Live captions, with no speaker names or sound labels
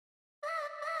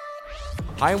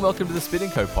Hi and welcome to the Spin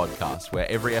 & Co podcast, where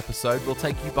every episode will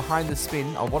take you behind the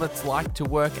spin on what it's like to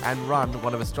work and run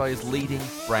one of Australia's leading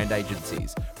brand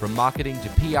agencies. From marketing to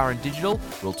PR and digital,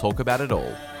 we'll talk about it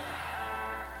all.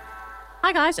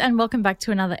 Hi guys, and welcome back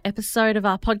to another episode of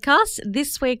our podcast.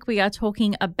 This week we are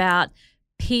talking about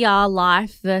PR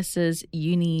life versus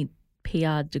uni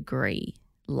PR degree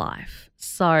life.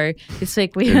 So this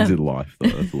week we have... in life, though.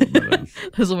 That's all that matters.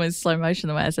 There's almost slow motion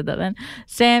the way I said that then.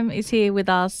 Sam is here with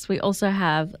us. We also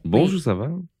have... Bonjour, ça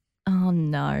va? Oh,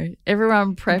 no.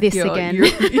 Everyone prep This your again.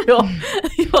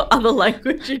 your other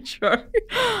language intro.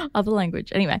 Other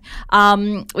language. Anyway,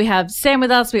 we have Sam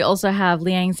with us. We also have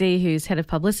Liang Zi, who's head of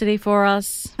publicity for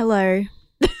us. Hello.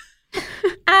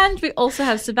 And we also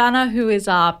have Savannah, who is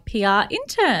our PR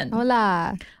intern.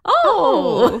 Hola.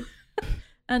 Oh.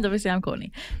 And obviously I'm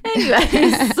Courtney.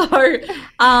 Anyway,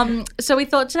 so we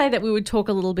thought today that we would talk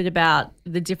a little bit about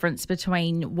the difference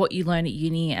between what you learn at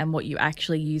uni and what you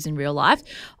actually use in real life.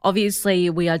 Obviously,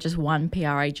 we are just one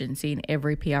PR agency and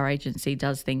every PR agency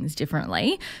does things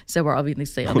differently. So we're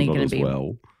obviously only going to be...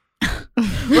 well.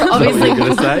 We're obviously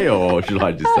going to say, or should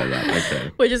I just say that?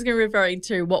 Okay. We're just going to be referring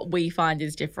to what we find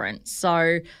is different.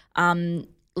 So,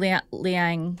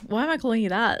 Liang, why am I calling you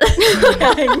that?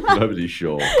 Liang. Nobody's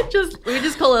sure. We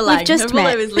just call her Liang. We've just Her full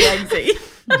met. name is Liang Zi.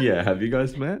 Yeah, have you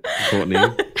guys met? Courtney,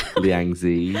 Liang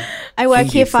Zi. I work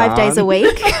here 5 days a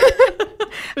week.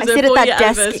 I sit at that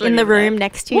desk in the room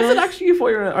next to Was it you. actually for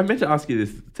your... I meant to ask you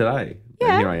this today.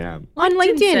 Yeah. And here I am. On Said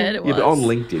LinkedIn. it Yeah, but was. on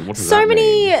LinkedIn, what does So that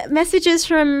many mean? messages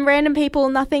from random people,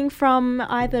 nothing from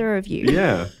either of you.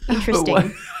 Yeah.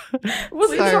 Interesting. Well,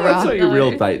 it's So not your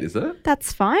real no. date, is it?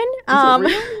 That's fine. Is it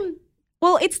real?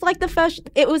 Well, it's like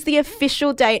it was the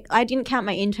official date. I didn't count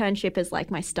my internship as like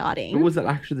my starting. But was that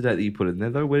actually the date that you put in there,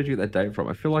 though? Where did you get that date from?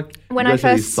 I feel like When you I guys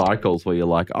have these first- cycles where you're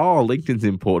like, oh, LinkedIn's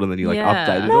important, and then you like Yeah.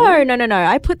 update it all. No.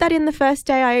 I put that in the first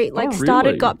day I started,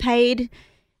 really? got paid,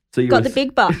 So you got were the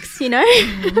big bucks, you know?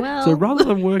 Well, So rather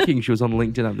than working, she was on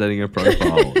LinkedIn updating her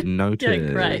profile. Noted.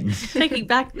 yeah, great. Taking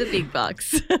back the big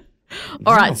bucks.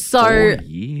 All right, Wow, so 4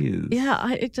 years.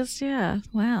 yeah,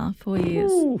 wow, 4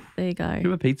 years. Ooh. There you go.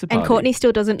 You have a pizza party. And Courtney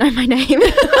still doesn't know my name.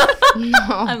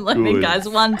 I'm learning, Good. guys,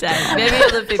 one day, maybe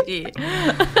on the 5th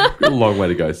year. A long way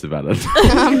to go, Savannah.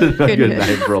 Good goodness.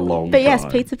 name for a long But time. yes,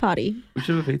 pizza party. We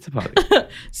should have a pizza party.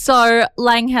 So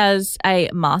Lang has a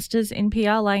master's in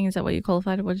PR. Lang, is that what you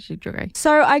qualified? What did you do?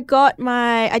 So I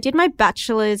did my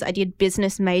bachelor's, I did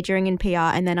business majoring in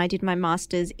PR, and then I did my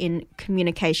master's in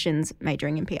communications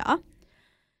majoring in PR.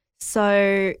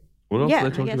 So, What else Yeah, are I they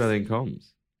talking guess. about in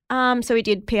comms? so we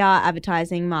did PR,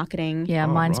 advertising, marketing, Yeah, Oh,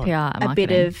 mine's right. PR. a bit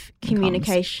marketing, of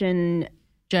communication.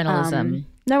 journalism.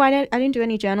 No, I didn't do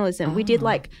any journalism. We did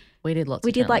We did lots. we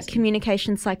of did like journalism.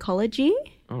 communication psychology,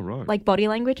 Oh, right. like body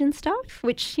language and stuff,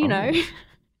 which you know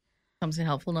Comes in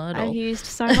helpful, not at I've all. used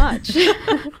so much.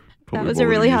 Probably was a more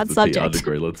really than hard used the PR subject.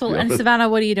 degree, let's Cool. be And honest. Savannah,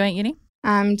 what are you doing at uni?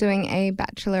 I'm doing a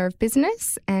Bachelor of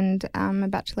Business and a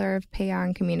Bachelor of PR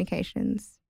and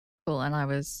Communications. Cool. And I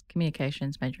was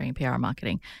communications majoring in PR and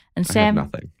marketing. And I have Sam,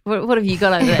 nothing. what have you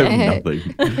got over I there? have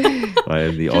nothing. I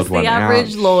am the odd Just one the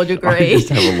average out. law I degree. just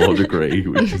have a law degree,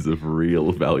 which is of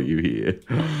real value here.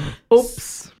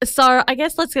 Oops. So I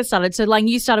guess let's get started. So Lang,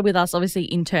 you started with us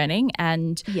obviously interning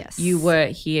and Yes. you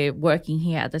were working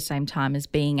here at the same time as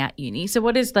being at uni. So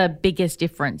what is the biggest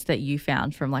difference that you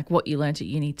found from like what you learned at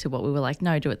uni to what we were like,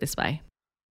 no, do it this way?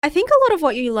 I think a lot of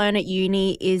what you learn at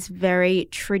uni is very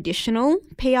traditional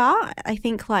PR. I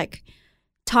think like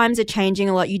times are changing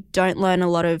a lot. You don't learn a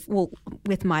lot of, well,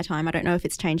 with my time, I don't know if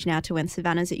it's changed now to when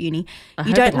Savannah's at uni. I You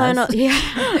hope don't it learn,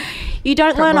 has. you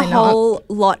don't learn a Probably not. whole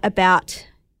lot about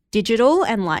digital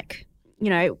and like, you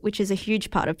know, which is a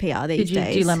huge part of PR these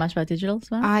days. Do you learn much about digital,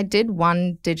 Savannah? I did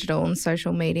one digital and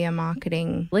social media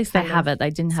marketing. At least they kind have of it.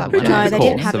 They didn't have subject. one. No, they Cool.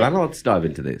 didn't have it. Savannah, let's dive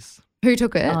into this. Who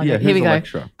took it? Oh, Yeah, here we who's the go.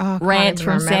 lecturer? Oh, I can't Rant even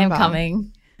from Sam remember.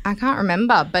 coming. I can't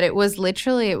remember, but it was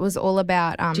all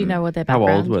about. Do you know what their How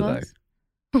background old were was?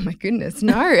 Oh my goodness,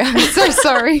 no! I'm so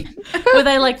sorry. Were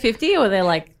they like 50 or were they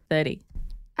like 30?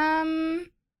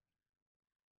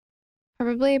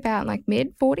 Probably about like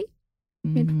mid 40.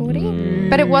 Mm.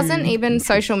 But it wasn't even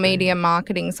social media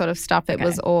marketing sort of stuff. It Okay.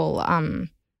 was all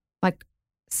like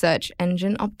search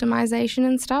engine optimization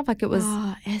and stuff. Like it was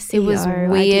SEO, it was I did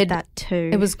weird. that too.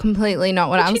 it was completely not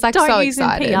what I Which was you like don't so use in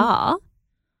excited.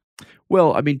 PR.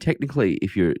 Well, I mean, technically,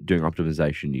 if you're doing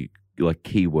optimization, you like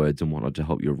keywords and whatnot to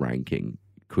help your ranking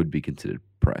could be considered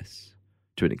press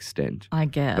to an extent. I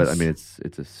guess. But I mean, it's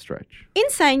a stretch. In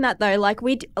saying that though,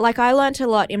 like I learnt a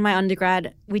lot in my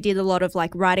undergrad. We did a lot of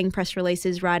like writing press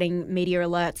releases, writing media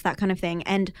alerts, that kind of thing.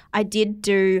 And I did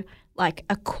do like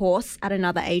a course at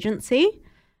another agency,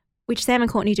 which Sam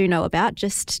and Courtney do know about,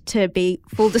 just to be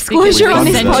full disclosure we on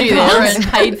this sent you there podcast. and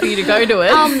paid for you to go to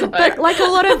it. So. But like a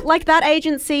lot of like that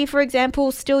agency, for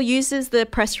example, still uses the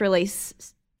press release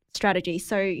strategy.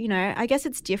 So, you know, I guess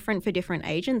it's different for different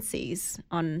agencies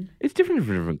It's different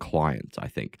for different clients, I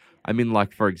think. I mean,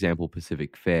 like, for example,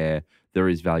 Pacific Fair, there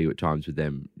is value at times with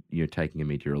them, you know, taking a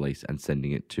media release and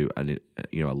sending it to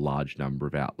a large number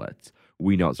of outlets.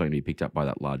 We know it's not going to be picked up by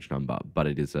that large number, but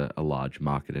it is a large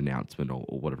market announcement or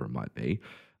whatever it might be.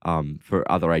 For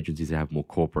other agencies that have more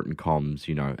corporate and comms,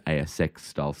 you know, ASX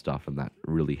style stuff and that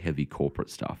really heavy corporate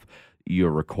stuff,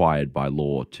 you're required by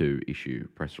law to issue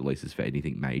press releases for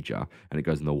anything major, and it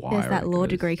goes in the wire. there's that law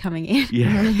degree coming in.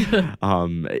 Yeah.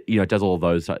 You know, it does all of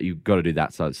those. You've got to do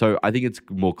that side. So I think it's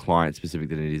more client specific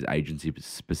than it is agency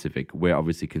specific. We're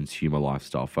obviously consumer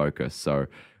lifestyle focused. So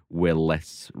we're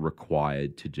less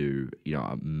required to do, you know,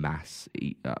 a mass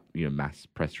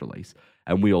press release.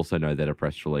 And we also know that a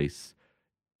press release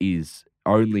is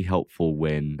only helpful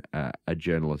when a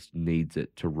journalist needs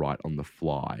it to write on the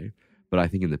fly. But I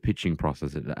think in the pitching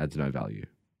process, it adds no value.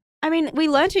 I mean, we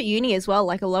learnt at uni as well,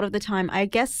 like a lot of the time, I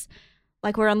guess,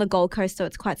 like we're on the Gold Coast, so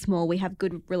it's quite small. We have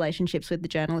good relationships with the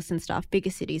journalists and stuff. Bigger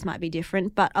cities might be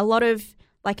different. But a lot of,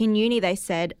 like in uni, they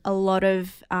said a lot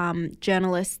of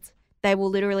journalists, they will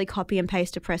literally copy and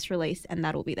paste a press release and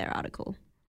that'll be their article.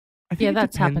 I think Yeah, it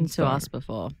that's happened depends, to though. us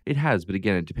before. It has, but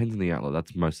again, it depends on the outlet.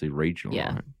 That's mostly regional,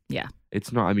 Yeah. right? Yeah.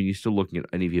 It's not, I mean, you're still looking at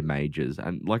any of your majors,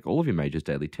 and like all of your majors,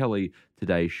 Daily Telly,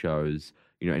 Today shows,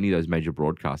 you know, any of those major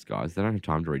broadcast guys, they don't have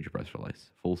time to read your press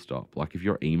release. Full stop. Like if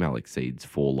your email exceeds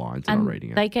 4 lines, they're And not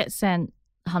reading it. they get sent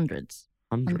hundreds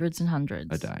Hundreds and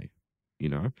hundreds. a day, you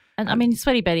know? And I mean,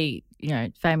 Sweaty Betty, you know,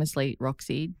 famously,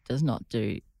 Roxy does not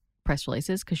do press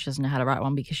releases because she doesn't know how to write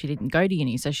one because she didn't go to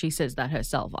uni. So she says that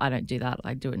herself. I don't do that.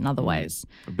 I do it in other ways.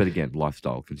 But again,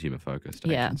 lifestyle, consumer focused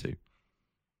Yeah. agency,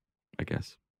 I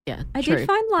guess. Yeah, I true. did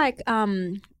find like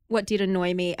what did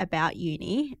annoy me about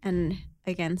uni, and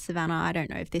again, Savannah, I don't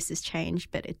know if this has changed,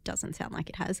 but it doesn't sound like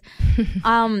it has.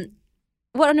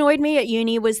 What annoyed me at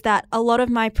uni was that a lot of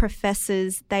my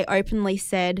professors, they openly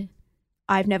said,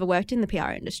 I've never worked in the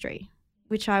PR industry,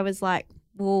 which I was like,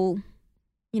 well,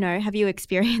 you know, have you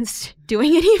experienced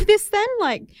doing any of this then?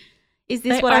 Like, is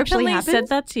this They what actually openly happens? said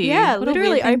that to you? Yeah, What a literally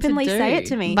weird thing to openly say it do.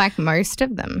 to me. Like most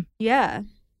of them. Yeah.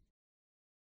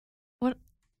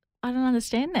 I don't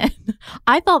understand that.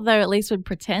 I thought they at least would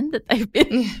pretend that they've been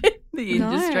in the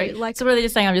No, industry. like- So what are they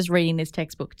just saying? I'm just reading this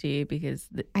textbook to you because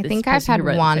I this think I've person had who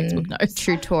wrote the one textbook knows.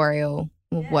 tutorial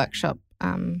or workshop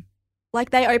Like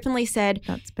they openly said,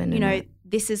 that's been you in know, it.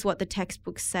 this is what the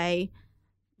textbooks say.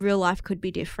 Real life could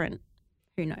be different.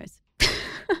 Who knows?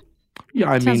 Yeah,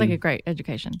 I Sounds mean, like a great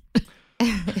education. And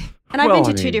I've Well,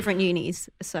 been I to two mean- different unis,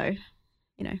 so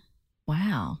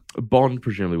Wow. Bond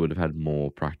presumably would have had more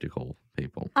practical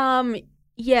people.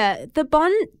 yeah, the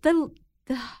Bond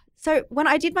so when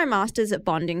I did my masters at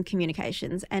Bond in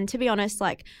communications, and to be honest,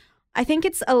 like I think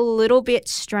it's a little bit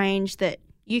strange that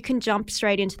you can jump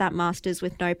straight into that masters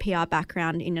with no PR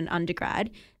background in an undergrad.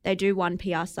 They do one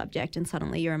PR subject and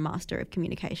suddenly you're a master of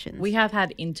communications. We have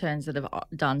had interns that have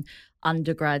done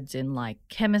undergrads in like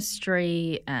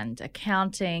chemistry and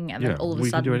accounting, and Yeah, then all of a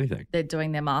we can do sudden anything. they're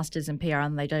doing their masters in PR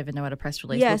and they don't even know what a press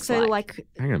release yeah, looks so like.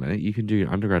 Hang on a minute, you can do your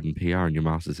undergrad in PR and your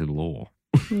master's in law.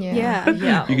 yeah.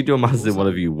 Yeah. You can do a master's in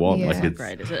whatever you want. Yeah. Like It's not it's,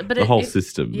 great, is it? But the whole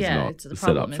system's yeah, not it's the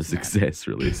set up problem, for isn't it? success,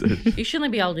 really, is it? You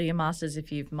shouldn't be able to do your masters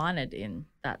if you've minored in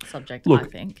that subject, Look, I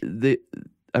think.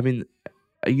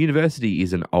 A university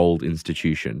is an old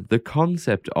institution. The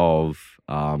concept of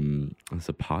there's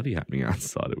a party happening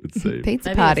outside, it would seem. Pizza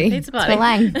Maybe party. it's a pizza party. It's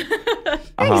Lang.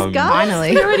 Um,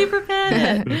 Finally. You already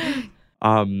prepared it.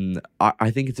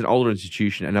 I think it's an older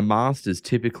institution, and a master's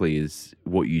typically is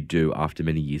what you do after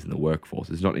many years in the workforce.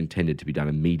 It's not intended to be done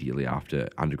immediately after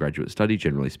undergraduate study,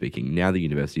 generally speaking. Now the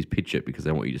universities pitch it because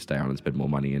they want you to stay on and spend more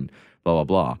money and blah, blah,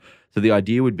 blah. So the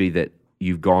idea would be that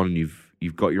you've gone and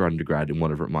you've got your undergrad in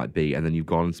whatever it might be, and then you've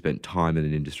gone and spent time in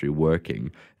an industry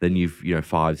working. Then you've,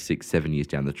 5, 6, 7 years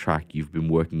down the track, you've been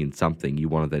working in something. You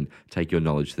want to then take your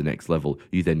knowledge to the next level.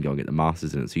 You then go and get the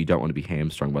master's in it. So you don't want to be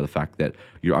hamstrung by the fact that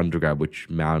your undergrad, which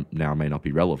now may not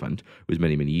be relevant, was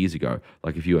many, many years ago.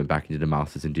 Like if you went back and did a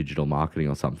master's in digital marketing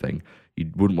or something, you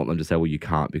wouldn't want them to say, well, you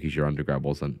can't because your undergrad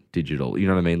wasn't digital. You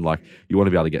know what I mean? Like you want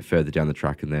to be able to get further down the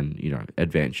track and then,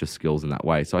 advance your skills in that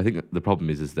way. So I think the problem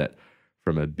is that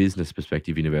from a business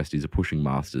perspective, universities are pushing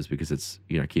masters because it's,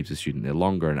 keeps a student there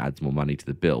longer and adds more money to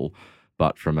the bill.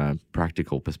 But from a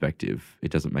practical perspective, it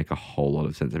doesn't make a whole lot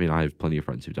of sense. I mean, I have plenty of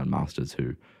friends who've done masters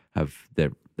who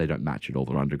they don't match at all.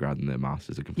 Their undergrad and their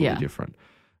masters are completely Yeah. different.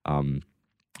 And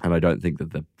I don't think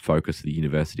that the focus of the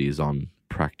university is on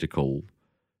practical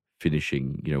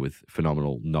finishing, with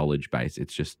phenomenal knowledge base.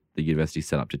 It's just the university's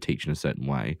set up to teach in a certain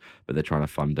way, but they're trying to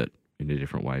fund it in a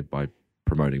different way by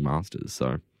promoting masters. So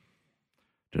I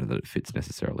don't know that it fits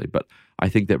necessarily, but I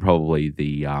think that probably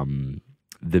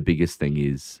the biggest thing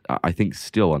is, I think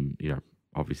still, and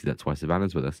obviously that's why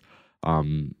Savannah's with us,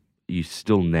 you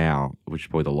still now, which is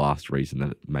probably the last reason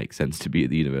that it makes sense to be at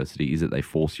the university, is that they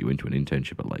force you into an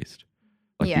internship at least.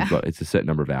 Like it's a certain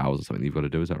number of hours or something you've got to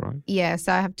do, is that right? Yeah,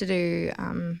 so I have to do...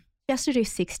 You have to do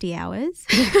 60 hours.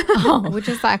 Which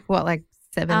is like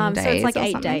 7 days? So it's like or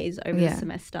 8 something? days over the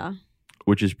semester.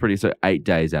 Which is so 8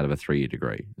 days out of a 3-year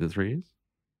degree. Is it 3 years?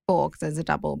 4, because there's a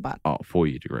double, but... Oh,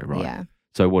 4-year degree, right. Yeah.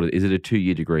 So is it a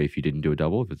 2-year degree if you didn't do a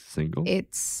double, if it's a single?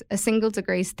 It's a single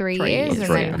degree is 3 3 years.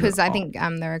 years. Because I think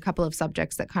there are a couple of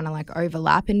subjects that kind of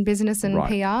overlap in business and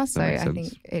PR. So makes I sense.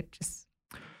 think it just...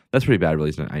 That's pretty bad, really,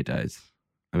 isn't it? 8 days.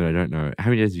 I mean, I don't know. How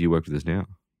many days have you worked with us now?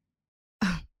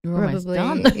 You're almost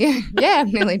done. Yeah, I'm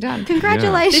nearly done.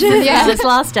 Congratulations. This is its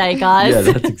last day, guys. Yeah,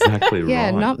 that's exactly Yeah,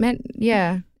 right. not meant...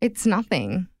 Yeah, it's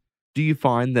nothing. Do you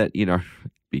find that,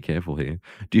 be careful here.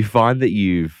 Do you find that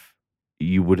you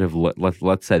would have,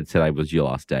 let's say today was your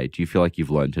last day, do you feel like you've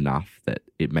learned enough that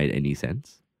it made any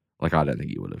sense? I don't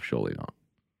think you would have, surely not.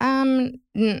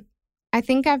 I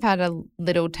think I've had a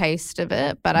little taste of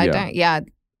it, but I don't,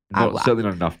 Certainly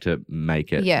not enough to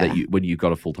make it Yeah. that when you've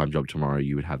got a full-time job tomorrow,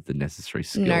 you would have the necessary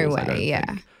skills. No I way, don't yeah.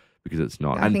 think, because it's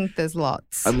not. I And think there's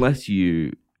lots. unless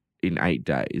you, in 8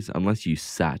 days, unless you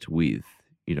sat with,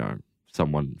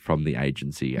 someone from the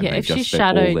agency and they if she just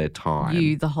spent all shadowed their time.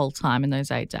 you the whole time in those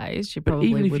 8 days, you But probably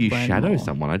even if would you learn shadow more.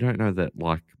 someone, I don't know that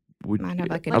would Might have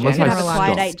a unless I general quite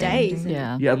 8 understanding. days.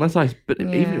 Yeah. Yeah,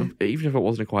 even if it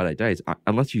wasn't quite 8 days,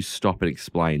 unless you stop and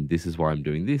explain, this is why I'm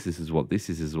doing this is what this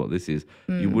is what this is,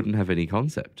 you wouldn't have any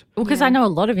concept. Well, because I know a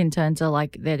lot of interns are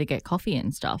there to get coffee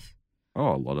and stuff.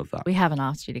 Oh, a lot of that. We haven't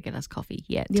asked you to get us coffee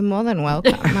yet. You're more than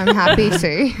welcome. I'm happy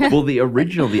to. Well, the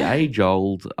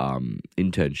age-old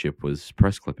internship was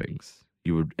press clippings.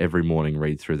 You would every morning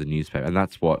read through the newspaper, and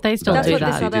that's what They still That's do what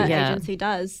that. this other Yeah. agency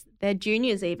does. Their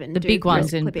juniors even The do big ones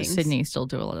press in clippings. Sydney still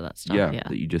do a lot of that stuff. Yeah, Yeah.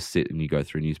 that you just sit and you go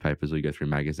through newspapers or you go through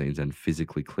magazines and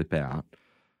physically clip out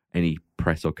any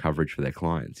press or coverage for their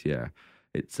clients. Yeah.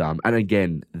 It's and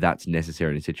again, that's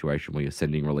necessary in a situation where you're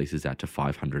sending releases out to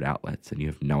 500 outlets and you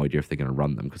have no idea if they're going to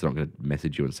run them because they're not going to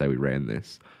message you and say we ran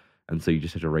this. And so you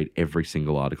just have to read every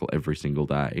single article every single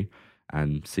day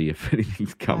and see if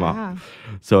anything's come up.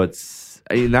 So it's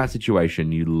in that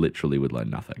situation, you literally would learn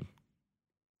nothing.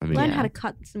 I mean, Learn how to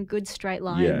cut some good straight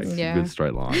lines. yeah, good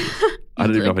straight lines. I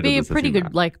don't even know if I be did a this pretty in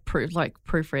good that.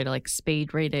 proofreader,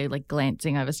 speed reader,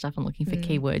 glancing over stuff and looking for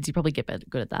keywords. You probably get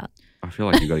good at that. I feel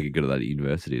like you've got to get good at that at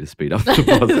university to speed up the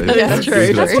process. That's true. These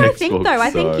are That's what I think, though. I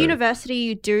textbooks, think so- university,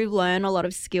 you do learn a lot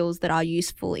of skills that are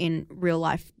useful in real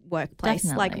life workplace,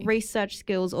 like Definitely. research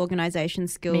skills, organization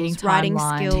skills, Meeting writing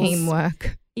timelines. skills,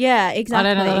 Teamwork. Yeah,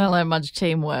 exactly. I don't learn much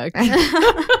teamwork.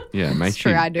 Yeah, it makes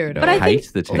true, you I do it But I hate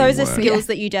think the teamwork. those are skills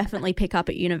that you definitely pick up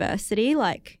at university.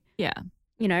 Yeah.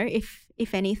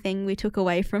 If anything we took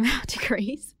away from our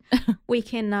degrees, we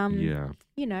can,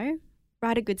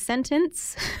 write a good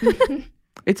sentence.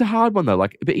 It's a hard one though.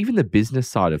 But even the business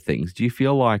side of things, do you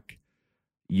feel like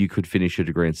you could finish a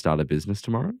degree and start a business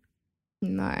tomorrow?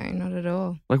 No, not at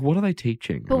all. What are they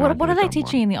teaching? But I mean, what I've are they never done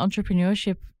teaching in the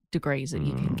entrepreneurship degrees that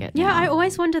you can get? Yeah, now? I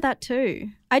always wonder that too.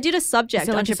 I did a subject, Is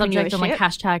there a subject on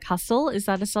entrepreneurship. #hustle? Is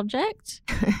that a subject?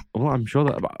 Well, I'm sure,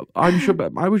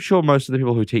 but I was sure most of the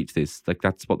people who teach this,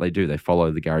 that's what they do. They follow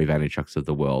the Gary Vaynerchuks of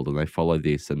the world, and they follow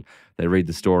this, and they read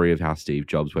the story of how Steve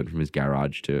Jobs went from his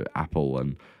garage to Apple,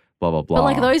 and blah blah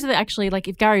blah. But those are actually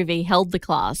if Gary Vee held the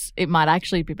class, it might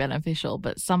actually be beneficial.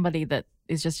 But somebody that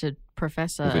is just a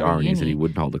professor, the at irony is that uni- he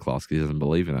wouldn't hold the class because he doesn't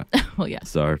believe in it. well, yeah.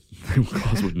 So the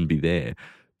class wouldn't be there.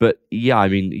 But yeah, I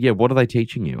mean, what are they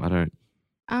teaching you? I don't.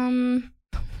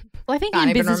 Well, I think Can't in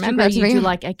even business remember, degree to you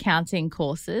be do accounting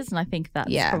courses, and I think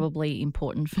that's probably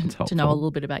important That's to know a helpful.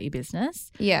 little bit about your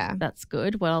business. Yeah. That's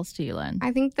good. What else do you learn?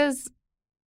 I think there's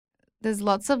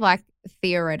lots of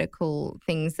theoretical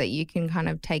things that you can kind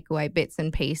of take away bits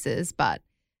and pieces. But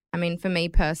I mean, for me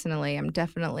personally, I'm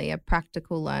definitely a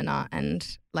practical learner, and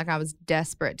I was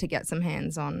desperate to get some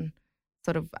hands-on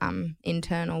sort of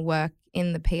internal work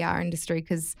in the PR industry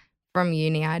because from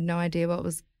uni I had no idea what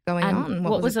was going And on.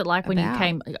 what was it like when you about?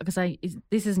 came? Because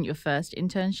this isn't your first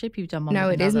internship. You've done one. No,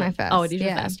 with it is another- my first, Oh, it is your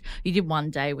yeah. first. You did one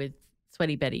day with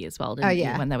Sweaty Betty as well, didn't you?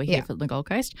 yeah, When they were here yeah. for the Gold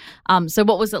Coast. So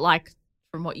what was it like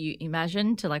from what you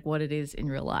imagined to what it is in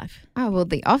real life? Oh, well,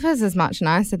 the office is much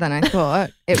nicer than I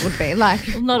thought it would be. Well,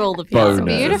 not all the Bonus.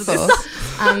 people. Beautiful.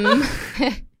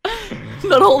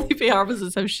 Not all the PR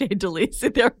officers have chandeliers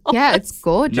in their office. Yeah, it's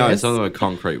gorgeous. No, some of them are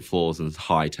concrete floors and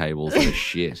high tables and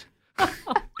shit.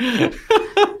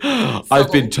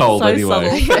 I've been told So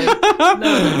anyway. subtle. No one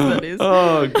knows what that is.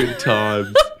 Oh, good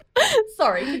times.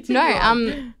 Sorry. continue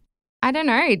on. I don't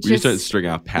know. We just don't string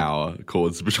our power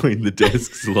cords between the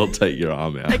desks, so they'll take your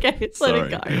arm out. Okay, let's let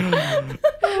it Sorry.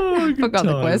 Oh, good Forgot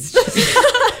the times. question.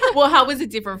 Well, how was it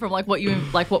different from like what you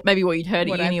maybe what you'd heard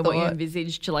What at I uni or what you thought.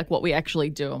 envisaged to like what we actually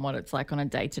do and what it's like on a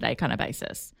day-to-day kind of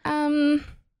basis?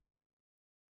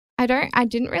 I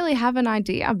didn't really have an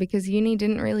idea because uni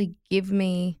didn't really give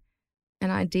me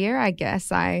an idea, I guess.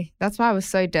 That's why I was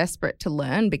so desperate to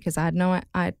learn because I had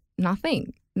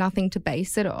nothing to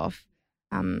base it off.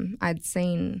 I'd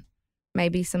seen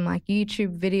maybe some like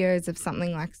YouTube videos of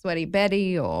something like Sweaty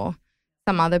Betty or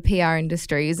some other PR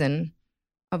industries, and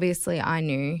obviously I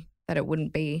knew that it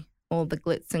wouldn't be all the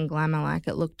glitz and glamour like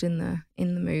it looked in the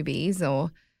movies. Or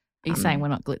Are you saying we're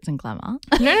not glitz and glamour?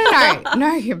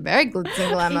 no, you're very glitz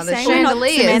and glamour. The Saying we're not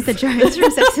chandeliers. Samantha Jones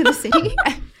from Sex and the City.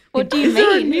 What do you Is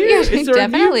there a mean? new, Yeah, is there a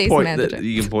definitely new point Samantha that Jones.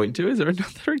 you can point to? Is there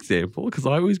another example? Because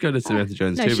I always go to Samantha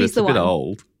Jones no, too, but she's it's a the bit one.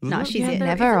 old. No, she's it.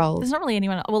 Never old. There's not really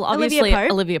anyone. Well, Olivia obviously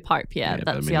Pope? Olivia Pope. Yeah, Yeah, but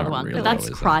that's I mean, the other not one. really But that's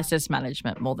though, is it? crisis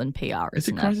management more than PR, Is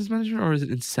isn't it crisis management or is it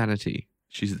insanity?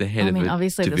 She's the head I mean, of a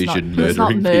obviously division there's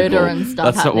not murdering murder people. and stuff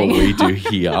That's happening. not what we do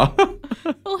here.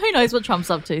 Well, who knows what Trump's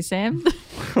up to, Sam?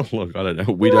 Look, I don't know.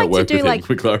 We We don't like to work do, with like, him.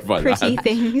 We clarify Pretty that.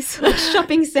 things like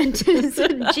shopping centres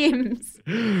and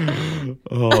gyms.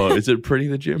 Oh, is it pretty,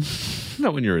 the gym?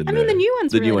 Not when you're in I there. mean, the new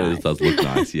one's The new really one nice. does look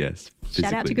nice, yes.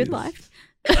 Shout out to Physically Good it is.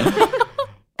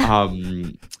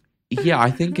 Life. Yeah,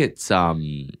 I think it's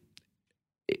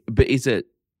but is it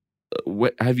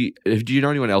do you know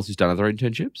anyone else who's done other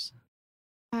internships?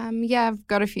 Yeah, I've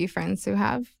got a few friends who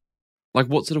have. Like,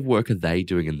 what sort of work are they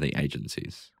doing in the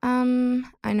agencies?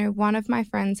 I know one of my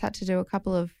friends had to do a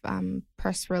couple of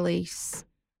press release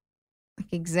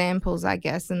like examples, I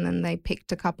guess, and then they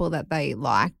picked a couple that they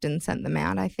liked and sent them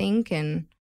out, I think. And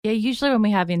Yeah, usually when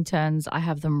we have interns, I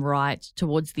have them write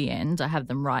towards the end. I have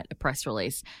them write a press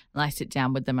release, and I sit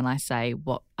down with them and I say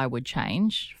what I would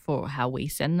change for how we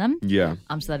send them. Yeah.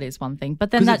 So that is one thing,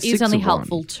 but then 'Cause that it's is 6 only of one.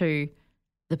 helpful to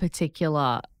the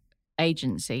particular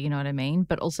agency. You know what I mean?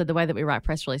 But also the way that we write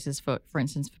press releases for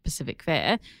instance, for Pacific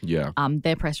Fair, Yeah.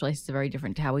 their press releases are very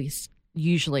different to how we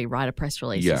usually write a press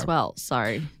release Yeah. as well.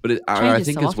 So But I changes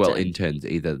think so as well, often. interns,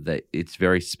 either that it's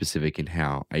very specific in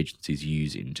how agencies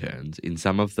use interns. In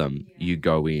some of them, you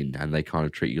go in and they kind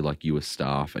of treat you like you were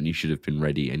staff and you should have been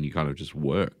ready and you kind of just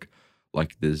work.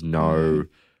 Like there's no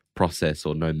process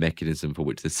or no mechanism for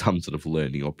which there's some sort of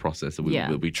learning or process that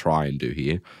we try and do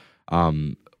here.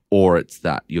 Or it's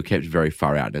that you're kept very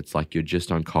far out. It's like you're just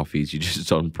on coffees, you're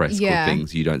just on press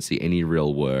clippings, you don't see any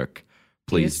real work.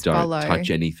 Please just don't follow, touch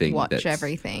anything. watch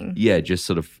everything. Yeah, just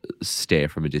sort of stare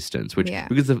from a distance. Which Yeah.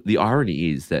 because the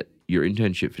irony is that your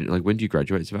internship, like when do you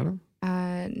graduate, Savannah?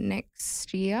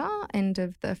 Next year, end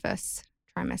of the first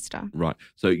trimester. Right.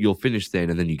 So you'll finish then,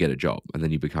 and then you get a job, and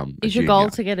then you become. is your goal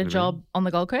to get a job on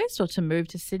the Gold Coast or to move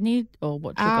to Sydney, or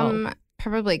what's your goal?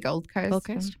 Probably Gold Coast. Gold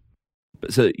Coast?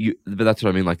 But that's what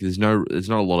I mean. Like, there's not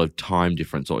a lot of time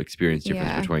difference or experience difference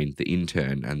Yeah. between the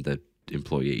intern and the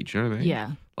employee. Do you know what I mean?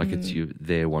 Yeah. Like it's you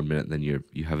there 1 minute, then you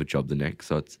have a job the next.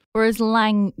 So it's Whereas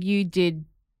Lang, you did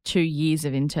 2 years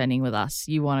of interning with us.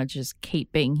 You want to just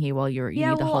keep being here while you're at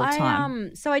uni the whole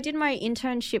time. So I did my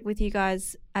internship with you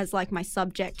guys as like my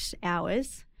subject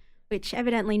hours, which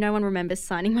evidently no one remembers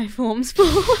signing my forms for.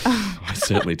 I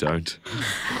certainly don't.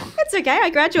 It's okay, I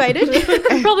graduated.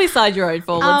 Probably side your own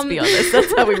form, let's be honest.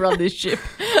 That's how we run this ship.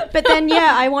 But then,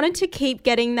 yeah, I wanted to keep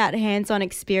getting that hands-on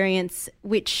experience,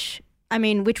 which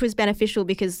was beneficial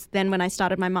because then when I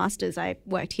started my master's, I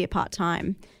worked here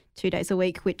part-time 2 days a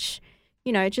week, which,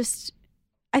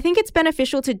 I think it's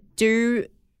beneficial to do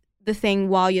the thing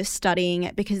while you're studying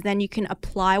it because then you can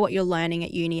apply what you're learning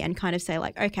at uni and kind of say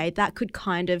like, okay, that could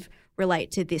kind of relate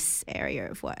to this area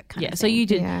of work. kind Yeah, of so thing. you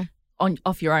did Yeah.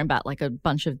 off your own bat, like a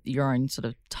bunch of your own sort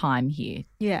of time here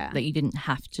Yeah. that you didn't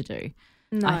have to do.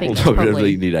 No. I think Well, that's no,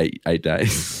 probably- you need eight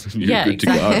days. You're yeah, good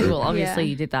exactly. to go. Well, obviously Yeah.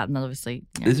 you did that, and obviously,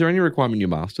 you know. Is there any requirement in your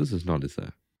masters? There's not, is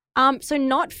there?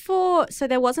 So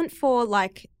there wasn't for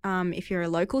like if you're a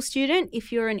local student.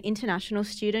 If you're an international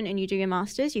student and you do your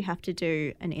masters, you have to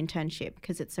do an internship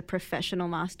because it's a professional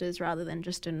masters rather than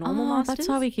just a normal masters. That's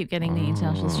why we keep getting the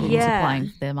international students Yeah. applying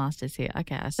for their masters here.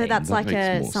 Okay, I see. So that's That like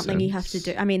makes more something you have to sense.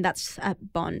 do. I mean, that's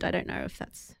at Bond. I don't know if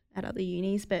that's at other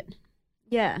unis, but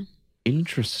yeah.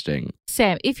 Interesting.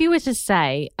 Sam, if you were to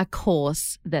say a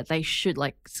course that they should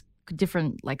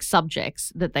different like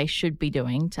subjects that they should be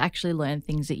doing to actually learn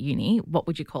things at uni, what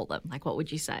would you call them? Like, what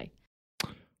would you say?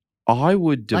 I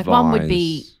would devise. Like one would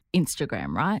be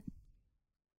Instagram, right?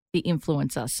 The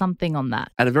influencer, something on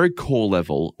that. At a very core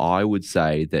level, I would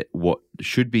say that what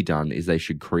should be done is they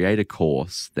should create a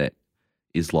course that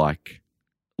is like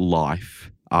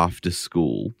life after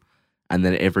school, and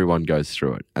then everyone goes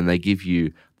through it. And they give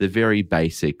you the very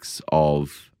basics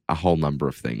of a whole number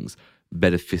of things,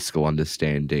 better fiscal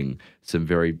understanding, some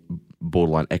very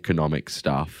borderline economic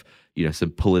stuff,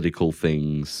 some political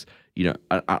things.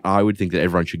 I would think that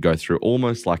everyone should go through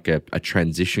almost like a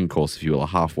transition course, if you will, a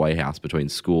halfway house between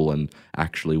school and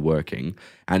actually working.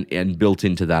 And built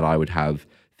into that, I would have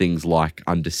things like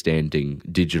understanding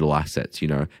digital assets,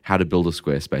 how to build a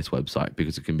Squarespace website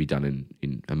because it can be done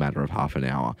in a matter of half an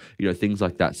hour, things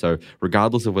like that. So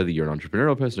regardless of whether you're an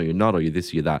entrepreneurial person or you're not, or you're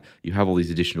this, you're that, you have all these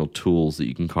additional tools that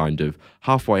you can kind of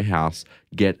halfway house,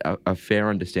 get a fair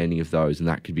understanding of those. And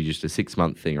that could be just a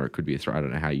 6-month thing, or it could be I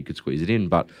don't know how you could squeeze it in,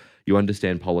 but you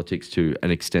understand politics to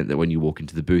an extent that when you walk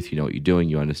into the booth, you know what you're doing.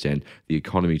 You understand the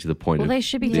economy to the point of... Well, they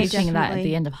should be teaching that at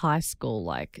the end of high school.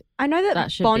 Like, I know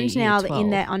that should Bond be year now, 12.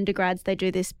 in their undergrads, they do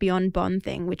this Beyond Bond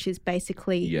thing, which is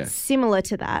basically similar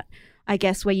to that, I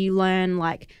guess, where you learn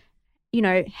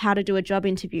how to do a job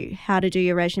interview, how to do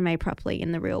your resume properly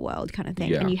in the real world kind of thing.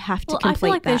 Yeah. And you have to I complete feel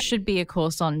like that. there should be a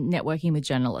course on networking with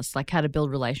journalists, like how to build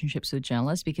relationships with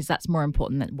journalists, because that's more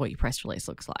important than what your press release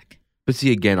looks like. But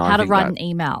see, again, how to write an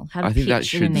email, how to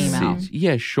pitch in an email.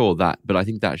 Yeah, sure, but I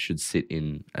think that should sit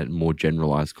in a more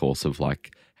generalized course of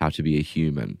like how to be a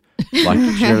human. Like, do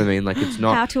you know what I mean? Like, it's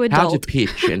not how to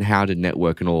pitch and how to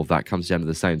network and all of that comes down to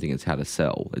the same thing as how to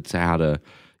sell. It's how to,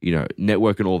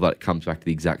 network and all that comes back to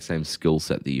the exact same skill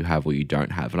set that you have or you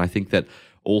don't have. And I think that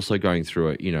also going through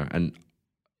it, and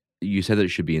you said that it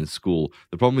should be in school.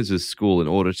 The problem is with school, in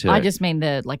order to... I just mean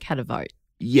how to vote.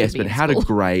 Yes, but how to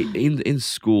grade in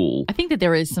school. I think that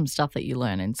there is some stuff that you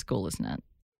learn in school, isn't it?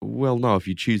 Well, no, if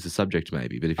you choose the subject,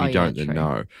 maybe, but if you don't, then true.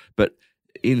 no. But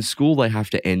in school, they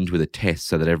have to end with a test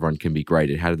so that everyone can be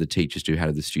graded. How do the teachers do? How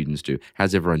do the students do?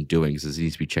 How's everyone doing? Because there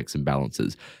needs to be checks and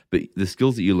balances. But the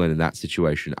skills that you learn in that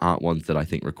situation aren't ones that I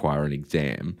think require an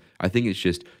exam. I think it's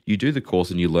just you do the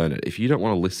course and you learn it. If you don't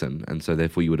want to listen, and so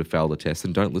therefore you would have failed the test,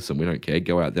 then don't listen. We don't care.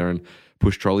 Go out there and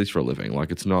push trolleys for a living.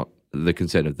 Like, it's not the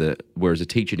concern of whereas a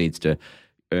teacher needs to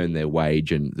earn their wage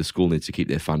and the school needs to keep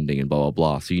their funding and blah, blah,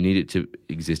 blah. So you need it to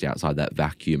exist outside that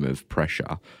vacuum of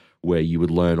pressure where you would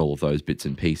learn all of those bits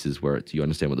and pieces where you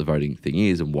understand what the voting thing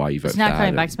is and why you vote for that. Now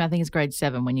coming back to me, I think it's grade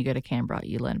 7 when you go to Canberra,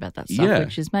 you learn about that stuff,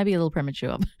 which is maybe a little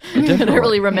premature. I don't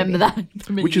really remember that.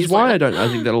 Which is why I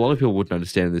think that a lot of people wouldn't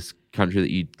understand in this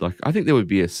country that I think there would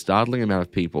be a startling amount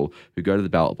of people who go to the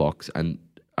ballot box and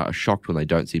are shocked when they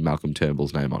don't see Malcolm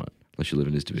Turnbull's name on it. Unless you live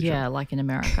in his division. Yeah, like in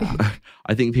America.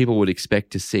 I think people would expect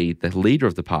to see the leader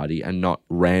of the party and not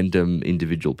random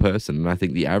individual person. And I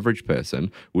think the average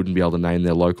person wouldn't be able to name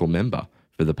their local member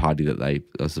for the party that they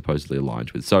are supposedly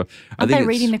aligned with. So Are they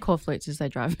reading the call flutes as they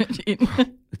drive in?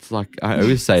 It's like, I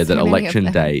always say that election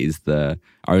day is the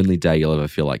only day you'll ever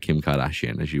feel like Kim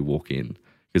Kardashian as you walk in.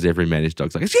 Because every man his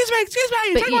dog's like, excuse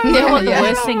me. But you know what the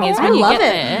worst thing is when you get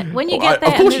there? When you get there,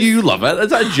 of course you love it.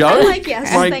 Is that a joke? I'm like,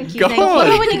 yes, My thank you. God. Thank What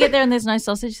you. about when you get there and there's no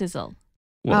sausage sizzle?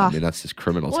 Well, I mean, that's just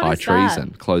criminals, What high is that?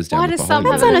 treason, close down the some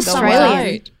Hollywood. That's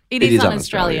un-Australian. It is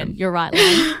un-Australian. You're right,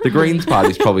 Lauren. The Greens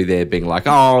Party's probably there being like,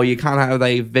 oh, you can't have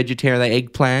a vegetarian, they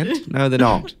eggplant. No, they're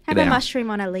not. Have Get a out. mushroom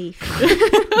on a leaf.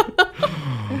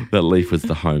 That leaf was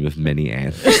the home of many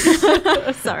ants.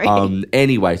 Sorry.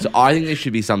 Anyway, so I think there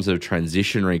should be some sort of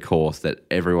transitionary course that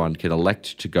everyone can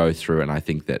elect to go through, and I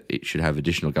think that it should have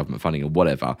additional government funding or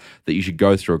whatever, that you should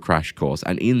go through a crash course.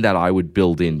 And in that, I would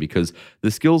build in, because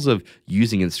the skills of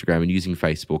using Instagram and using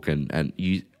Facebook and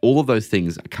all of those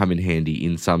things come in handy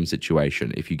in some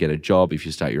situation. If you get a job, if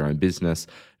you start your own business,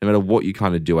 no matter what you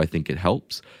kind of do, I think it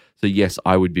helps. So yes,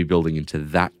 I would be building into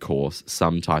that course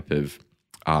some type of...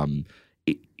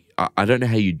 I don't know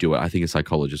how you do it. I think a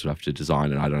psychologist would have to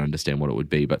design it. I don't understand what it would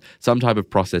be, but some type of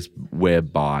process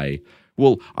whereby,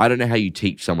 well, I don't know how you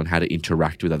teach someone how to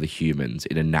interact with other humans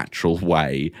in a natural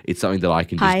way. It's something that I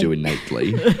can just do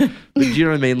innately. But do you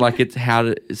know what I mean? Like, it's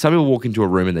some people walk into a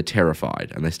room and they're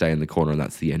terrified and they stay in the corner and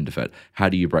that's the end of it. How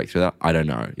do you break through that? I don't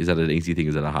know. Is that an easy thing?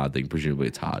 Is that a hard thing? Presumably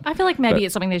it's hard. I feel like maybe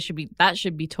it's something that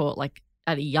should be taught like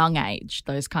at a young age,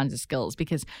 those kinds of skills,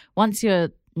 because once you're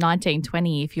 19,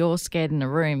 20, if you're scared in a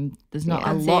room, there's not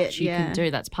a lot you can do.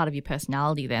 That's part of your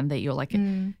personality then, that you're like, scared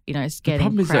in crowds. The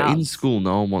problem is that in school,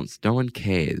 no one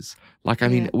cares. Like, I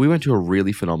mean, we went to a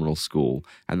really phenomenal school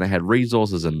and they had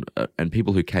resources and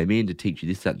people who came in to teach you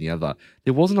this, that, and the other.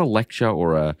 There wasn't a lecture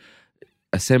or a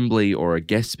assembly or a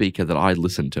guest speaker that I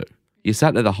listened to. You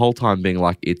sat there the whole time being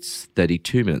like, it's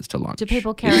 32 minutes to lunch. Do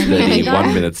people care It's in uni?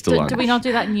 31 minutes to lunch. Do we not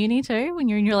do that in uni too when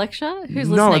you're in your lecture? Who's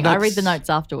No, listening? I that's- read the notes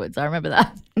afterwards. I remember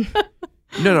that.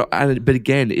 No, but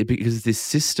again, because this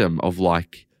system of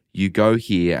like, you go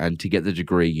here and to get the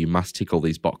degree, you must tick all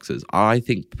these boxes. I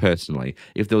think personally,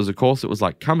 if there was a course that was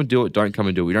like, come and do it, don't come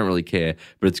and do it, we don't really care,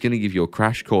 but it's going to give you a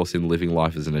crash course in living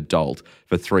life as an adult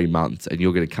for 3 months, and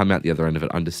you're going to come out the other end of it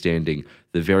understanding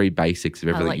the very basics of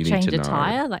everything like you need change to a know.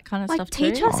 tire, that kind of Like, stuff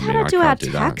teach too. us I how mean, to I do our can't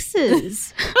do that.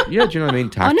 taxes. Yeah, do you know what I mean?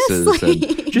 Taxes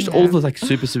Honestly. and just all the like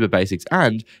super basics,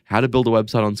 and how to build a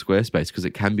website on Squarespace, because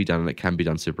it can be done and it can be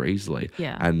done super easily.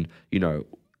 Yeah. And, you know,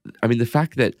 I mean, the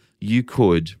fact that you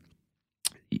could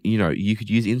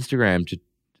use Instagram to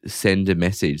send a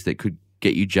message that could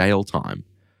get you jail time.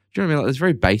 Do you know what I mean? Like, there's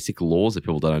very basic laws that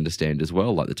people don't understand as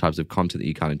well, like the types of content that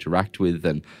you can't interact with,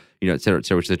 and, you know, et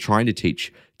cetera, which they're trying to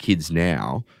teach kids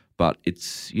now, but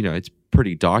it's, you know, it's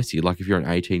pretty dicey. Like if you're an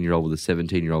 18-year-old with a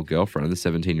 17-year-old girlfriend and the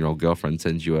 17-year-old girlfriend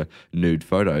sends you a nude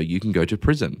photo, you can go to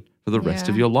prison for the rest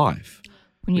of your life.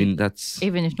 When I you- mean, that's...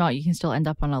 Even if not, you can still end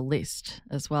up on a list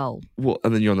as well. Well,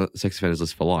 and then you're on the sex offenders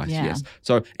list for life, Yeah. yes.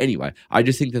 So anyway, I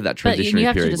just think that But transitionary you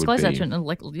have to period disclose would that be... to an,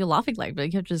 like you're laughing like, but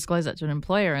you have to disclose that to an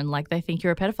employer, and like they think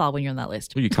you're a pedophile when you're on that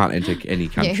list. Well, you can't enter any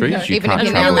countries. no, you even can't if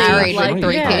you're travel now to married with Australia.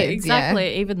 3 yeah, kids,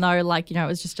 exactly. Even though like, you know, it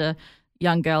was just a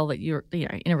young girl that you're, you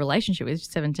know, in a relationship with,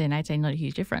 17, 18, not a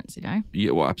huge difference, you know? Yeah,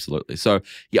 well, absolutely. So,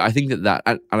 yeah, I think that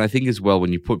and I think as well,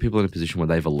 when you put people in a position where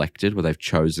they've elected, where they've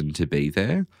chosen to be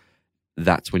there,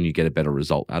 that's when you get a better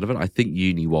result out of it. I think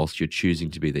uni, whilst you're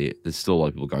choosing to be there, there's still a lot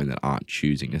of people going that aren't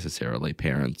choosing necessarily.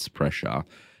 Parents' pressure,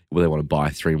 where they want to buy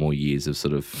 3 more years of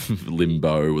sort of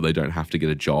limbo, where they don't have to get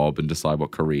a job and decide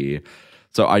what career.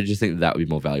 So I just think that would be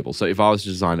more valuable. So if I was to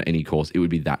design any course, it would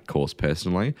be that course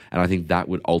personally. And I think that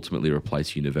would ultimately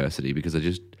replace university, because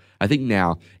I think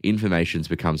now information's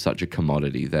become such a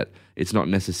commodity that it's not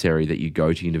necessary that you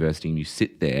go to university and you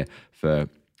sit there for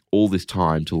all this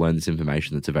time to learn this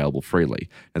information that's available freely.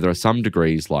 And there are some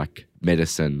degrees like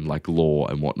medicine, like law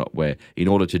and whatnot, where in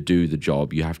order to do the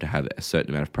job, you have to have a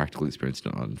certain amount of practical experience,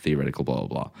 not theoretical, blah, blah,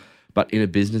 blah. But in a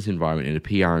business environment, in a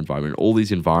PR environment, all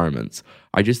these environments,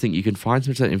 I just think you can find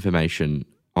some of that information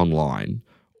online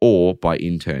or by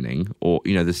interning, or,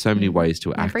 you know, there's so many ways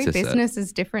to Every access it. business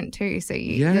is different too. So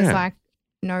there's like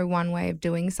no one way of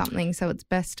doing something. So it's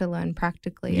best to learn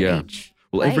practically at each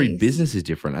Well, every place. business is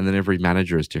different, and then every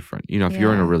manager is different. You know, if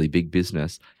you're in a Yeah. really big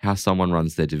business, how someone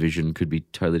runs their division could be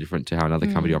totally different to how another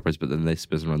company operates, but then this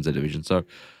person runs their division. So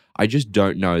I just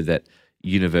don't know that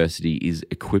university is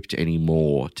equipped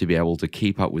anymore to be able to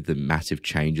keep up with the massive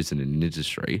changes in an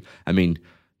industry. I mean,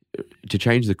 to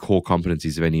change the core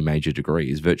competencies of any major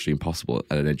degree is virtually impossible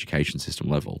at an education system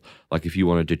level. Like if you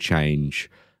wanted to change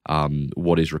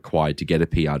what is required to get a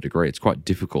PR degree, it's quite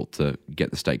difficult to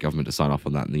get the state government to sign off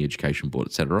on that and the education board,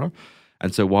 etc.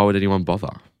 And so why would anyone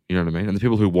bother? You know what I mean? And the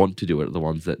people who want to do it are the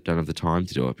ones that don't have the time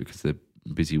to do it because they're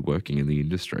busy working in the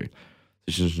industry.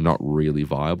 It's just not really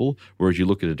viable. Whereas you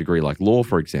look at a degree like law,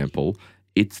 for example,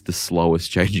 it's the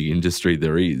slowest changing industry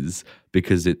there is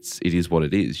because it is what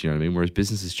it is. You know what I mean? Whereas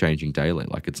business is changing daily.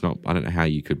 Like it's not, I don't know how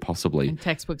you could possibly. And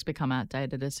textbooks become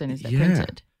outdated as soon as they're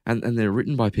printed. And they're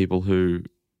written by people who,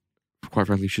 quite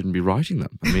frankly, shouldn't be writing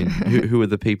them. I mean, who are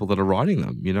the people that are writing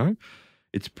them, you know?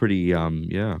 It's pretty,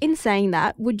 yeah. In saying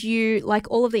that, would you, like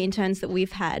all of the interns that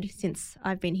we've had since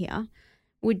I've been here,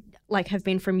 would like have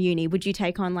been from uni, would you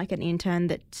take on like an intern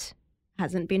that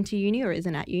hasn't been to uni or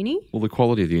isn't at uni? Well, the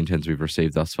quality of the interns we've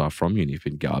received thus far from uni have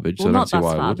been garbage, Well, so I not don't see thus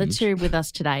why I far. The wouldn't. 2 with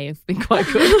us today have been quite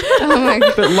good. Oh my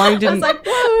God. But Lane didn't, like,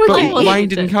 whoa, but Lane wasn't Lane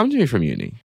didn't intern. come to me from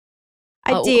uni.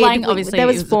 I Well, did. Lang, obviously, there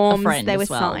was is a forms, friend they were as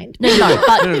well. signed. No,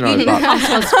 but No, you no, didn't but- come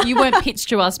to us. You weren't pitched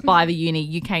to us by the uni.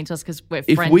 You came to us because we're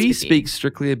If friends we with speak you.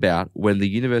 strictly about when the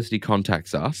university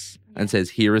contacts us and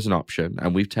says, here is an option,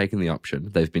 and we've taken the option,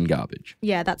 they've been garbage.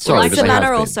 Yeah, that's Sorry, right. but they have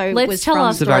Savannah been. also Let's was tell from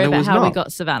our story Savannah about was how we not.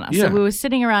 got Savannah. Yeah. So we were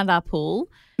sitting around our pool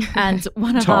and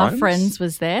one of our Times. friends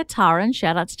was there, Taran.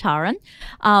 Shout out to Taran.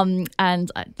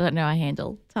 And I don't know our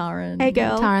handle. Taran. Hey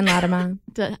girl. Taryn Latimer.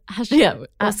 Yeah.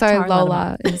 Also, Taran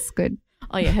Lola is good.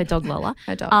 Oh, yeah, her dog Lola.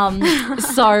 Her dog.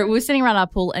 So we were sitting around our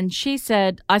pool and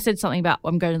I said something about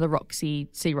I'm going to the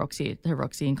her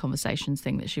Roxy in Conversations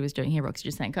thing that she was doing here, Roxy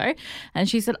Jasenko. And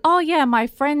she said, oh, yeah, my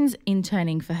friend's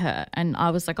interning for her. And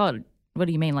I was like, oh, what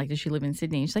do you mean? Like, does she live in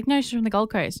Sydney? And she's like, no, she's from the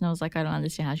Gold Coast. And I was like, I don't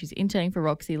understand how she's interning for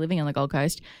Roxy living on the Gold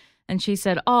Coast. And she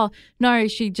said, oh, no,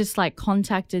 she just like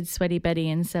contacted Sweaty Betty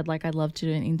and said like, I'd love to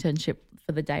do an internship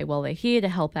for the day while they're here to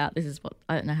help out. This is what,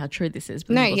 I don't know how true this is,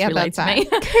 but No, this is yeah, what's related that's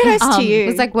to me. Kudos to you.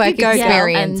 It's like work You go, girl.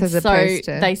 experience as and opposed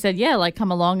so to. they said, yeah, like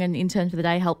come along and intern for the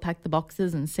day, help pack the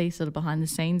boxes and see sort of behind the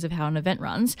scenes of how an event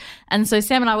runs. And so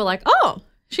Sam and I were like, oh,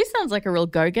 she sounds like a real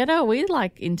go-getter. We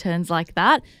like interns like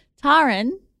that.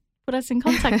 Taryn put us in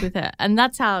contact with her. And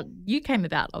that's how you came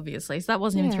about, obviously. So that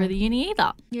wasn't even Yeah. through the uni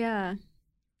either. Yeah.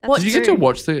 Did you get to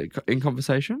watch the In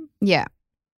Conversation? Yeah.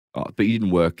 Oh, but you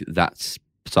didn't work that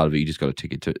side of it. You just got a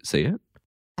ticket to see it.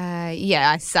 Yeah,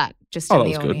 I sat just Oh, in that the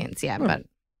was good. audience. Yeah, Oh. but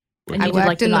And I you did worked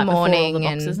like the in the night before all morning the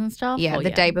boxes and stuff? yeah, Or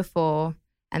the day before,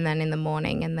 and then in the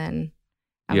morning, and then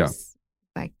I Yeah. was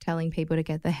like telling people to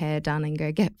get their hair done and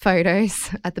go get photos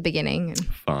at the beginning. And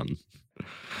Fun.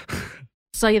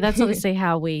 So yeah, that's obviously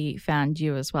how we found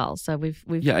you as well. So we've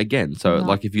Yeah, again, so Not-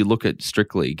 like if you look at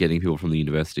strictly getting people from the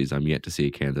universities, I'm yet to see a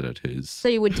candidate who's So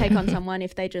you would take on someone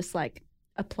if they just like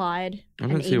applied I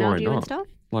and don't see why emailed you and not. stuff?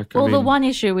 like. Well, I the mean, one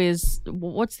issue is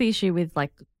what's the issue with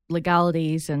like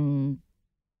legalities and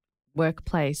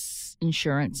workplace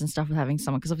insurance and stuff with having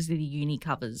someone? Because obviously the uni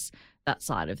covers that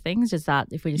side of things. Is that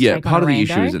if we just yeah, take part on of a the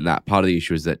issue rando? isn't that. Part of the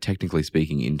issue is that technically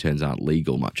speaking, interns aren't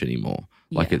legal much anymore.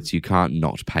 Like Yeah. it's you can't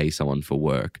not pay someone for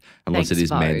work unless Thanks, it is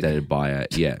Vogue. mandated by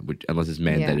unless it's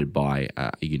mandated by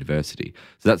a university.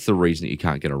 So that's the reason that you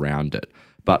can't get around it.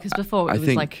 But Because before it I was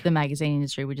think like the magazine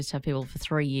industry would just have people for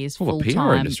 3 years well, full the PR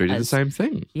time. industry did the same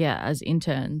thing. Yeah, as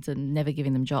interns and never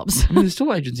giving them jobs. I mean, there's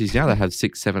still agencies now that have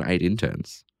 6, 7, 8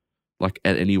 interns. Like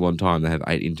at any one time, they have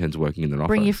 8 interns working in their office.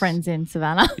 Bring your friends in,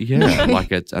 Savannah. Yeah,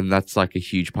 and that's like a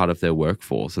huge part of their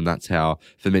workforce, and that's how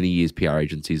for many years PR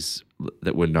agencies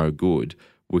that were no good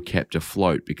were kept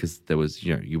afloat because there was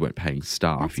you weren't paying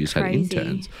staff, That's you just had crazy.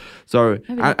 interns. So Maybe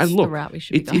and that's look, the route we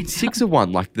should be going it's 6 of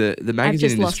one. Like the I've magazine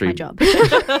just lost industry, my job.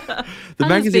 the I'm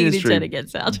magazine just being an industry intern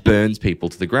against out. burns people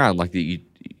to the ground. Like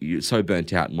you're so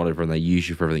burnt out and whatever, and they use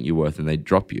you for everything you're worth, and they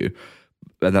drop you,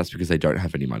 and that's because they don't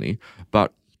have any money.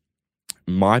 But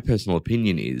my personal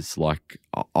opinion is like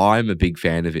I'm a big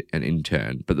fan of an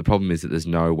intern, but the problem is that there's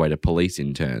no way to police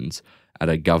interns at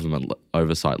a government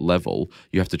oversight level.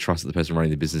 You have to trust that the person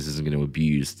running the business isn't going to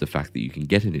abuse the fact that you can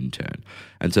get an intern,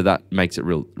 and so that makes it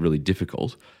really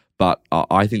difficult. But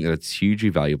I think that it's hugely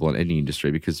valuable in any industry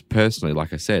because personally,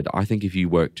 like I said, I think if you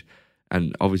worked,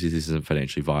 and obviously this isn't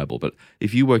financially viable, but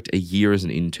if you worked a year as an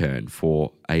intern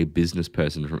for a business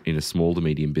person in a small to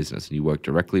medium business and you work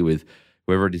directly with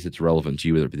whoever it is that's relevant to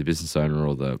you, whether it be the business owner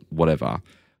or the whatever,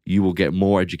 you will get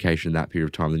more education in that period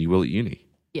of time than you will at uni.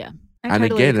 Yeah. I And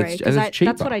totally again, agree, it's 'cause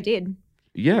cheaper. that's what I did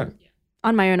Yeah.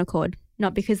 on my own accord,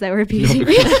 not because they were abusing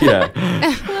me. yeah.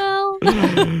 Well,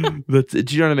 Do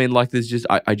you know what I mean? Like, there's just,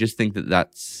 I just think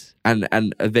that's, and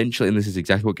eventually, and this is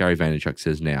exactly what Gary Vaynerchuk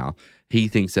says now, he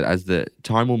thinks that as the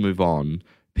time will move on,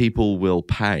 people will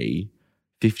pay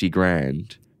 50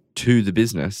 grand to the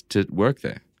business to work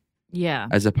there. yeah.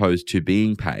 As opposed to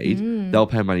being paid, they'll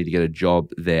pay money to get a job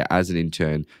there as an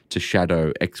intern to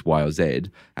shadow X, Y, or Z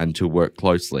and to work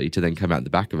closely to then come out the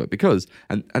back of it. Because,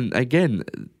 and again,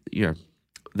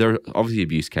 there are obviously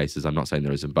abuse cases. I'm not saying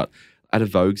there isn't, but at a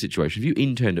Vogue situation, if you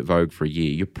interned at Vogue for a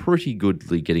year, you're pretty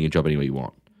goodly getting a job anywhere you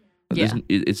want. Yeah.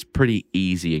 It's pretty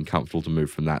easy and comfortable to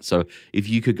move from that. So if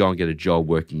you could go and get a job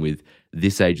working with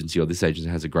this agency or this agency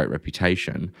has a great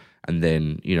reputation and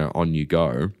then, on you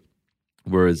go.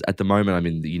 Whereas at the moment, I'm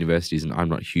in the universities and I'm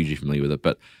not hugely familiar with it,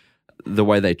 but the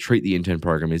way they treat the intern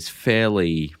program is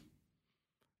fairly,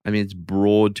 it's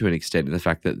broad to an extent in the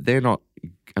fact that they're not,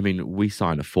 we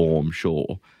sign a form,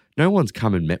 sure. No one's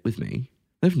come and met with me.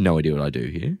 They have no idea what I do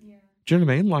here. Do you know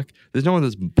what I mean? Like, there's no one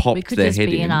that's popped We could their just head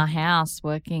be in our house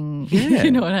working. Yeah.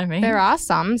 You know what I mean? there are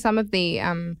some of the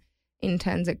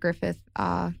interns at Griffith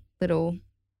are little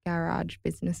garage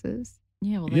businesses.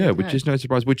 Yeah, well, there Yeah, you which go. is no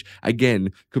surprise. Which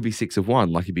again could be 6 of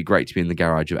one. Like it'd be great to be in the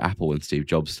garage of Apple when Steve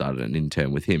Jobs started an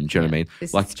intern with him. Do you know what I mean?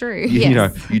 This Like is true. you know,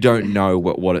 Yes. you don't know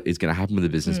what is going to happen with the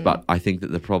business. But I think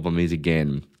that the problem is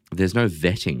again, there's no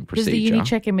vetting Does procedure. the uni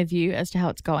check in with you as to how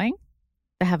it's going?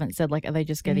 They haven't said like, are they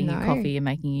just getting you No. coffee and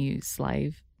making you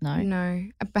slave? No. No,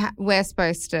 we're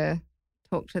supposed to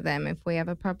talk to them if we have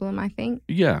a problem, I think.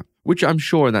 Yeah, which I'm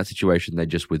sure in that situation they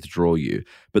just withdraw you.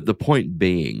 But the point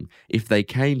being, if they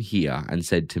came here and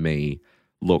said to me,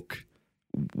 "Look,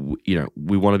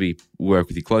 we want to work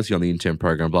with you closely on the intern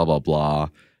program, blah blah blah.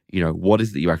 What is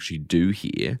it that you actually do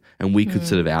here?" And we could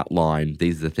sort of outline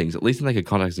these are the things. At least then they could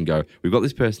contact us and go, "We've got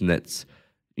this person that's,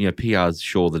 PR's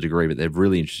sure the degree, but they're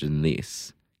really interested in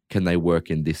this. can they work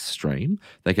in this stream?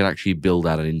 They can actually build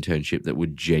out an internship that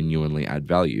would genuinely add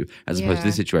value, as opposed to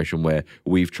this situation where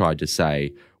we've tried to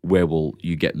say, where will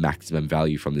you get maximum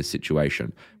value from this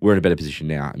situation? We're in a better position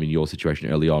now. I mean, your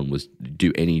situation early on was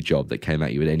do any job that came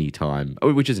at you at any time,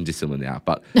 which isn't dissimilar now,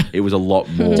 but it was a lot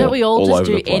more. Don't we all just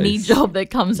do any place. job that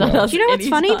comes at us? Do you know what's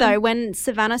funny anytime? though? When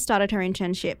Savannah started her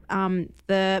internship,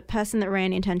 the person that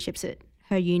ran internships at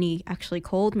her uni actually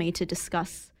called me to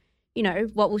discuss,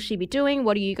 what will she be doing?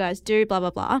 What do you guys do? Blah,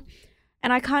 blah, blah.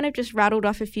 And I kind of just rattled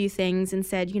off a few things and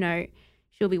said,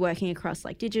 she'll be working across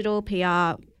like digital,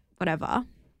 PR, whatever.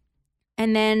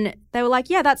 And then they were like,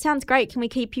 yeah, that sounds great. Can we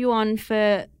keep you on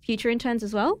for future interns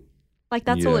as well? Like,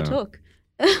 that's all it took.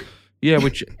 Yeah,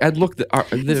 and look,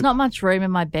 There's not much room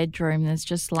in my bedroom. There's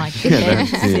just like the bed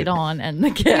to sit on and the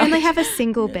couch. I only have a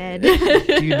single bed.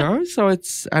 do you know? So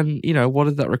it's, and what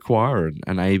does that require?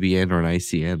 An ABN or an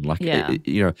ACN? Like,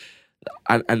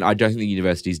 and I don't think the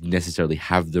universities necessarily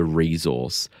have the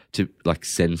resource to like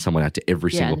send someone out to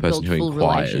every single and person build who full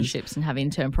inquires. relationships and have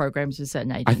intern programs with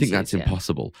certain agencies. I think that's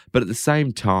impossible. But at the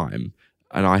same time,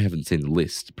 and I haven't seen the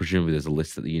list, presumably there's a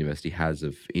list that the university has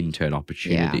of intern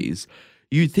opportunities.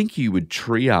 You'd think you would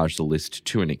triage the list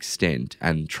to an extent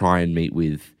and try and meet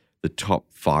with the top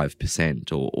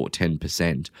 5% or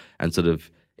 10% and sort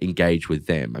of engage with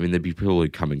them. I mean, there'd be people who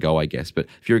come and go, I guess. But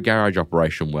if you're a garage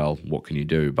operation, well, what can you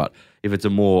do? But if it's a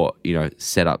more,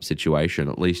 set up situation,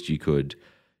 at least you could,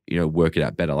 work it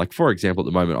out better. Like, for example, at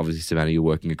the moment, obviously, Savannah, you're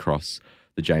working across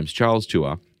the James Charles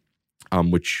tour,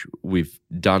 which we've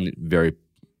done very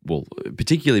well,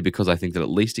 particularly because I think that at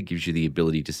least it gives you the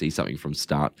ability to see something from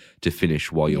start to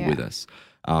finish while you're with us.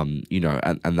 And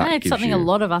that and gives it's something you, a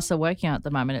lot of us are working on at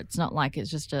the moment. It's not like it's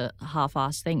just a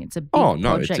half-assed thing. It's a big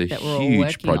project it's a that we're all huge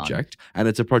working project, and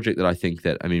it's a project that I think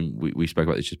that we spoke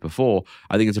about this just before.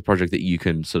 I think it's a project that you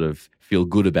can sort of feel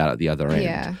good about at the other end.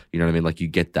 Yeah. You know what I mean? Like you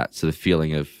get that sort of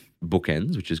feeling of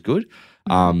bookends, which is good.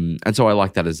 And so I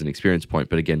like that as an experience point.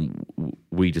 But again,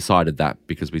 we decided that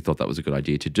because we thought that was a good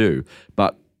idea to do.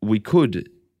 But we could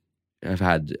have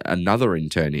had another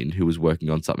intern in who was working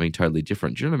on something totally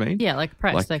different. Do you know what I mean? Yeah, like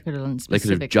press. Like, they could have done They could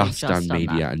specifically have just done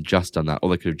media that. and just done that, or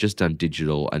they could have just done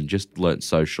digital and just learnt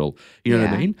social. You know what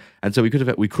I Yeah. mean? And so we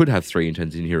could have 3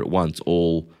 interns in here at once.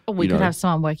 All Or we could have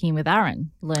someone working with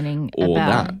Aaron, learning All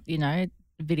about, that.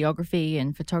 Videography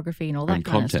and photography and all that and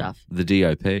kind content, of stuff. the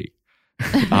DOP.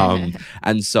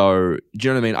 And so, do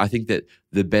you know what I mean? I think that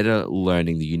the better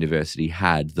learning the university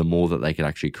had, the more that they could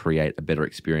actually create a better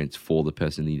experience for the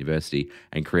person in the university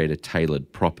and create a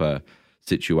tailored, proper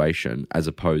situation, as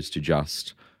opposed to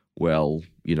just,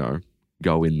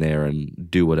 go in there and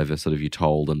do whatever sort of you're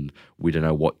told, and we don't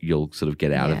know what you'll sort of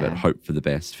get out of it. Yeah. Hope for the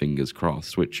best, fingers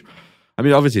crossed. Which, I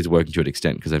mean, obviously it's working to an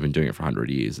extent because they've been doing it for 100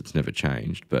 years. It's never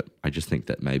changed. But I just think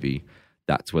that maybe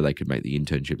that's where they could make the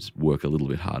internships work a little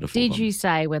bit harder for them. Did you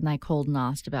say when they called and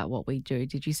asked about what we do,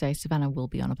 did you say Savannah will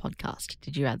be on a podcast?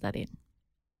 Did you add that in?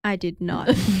 I did not.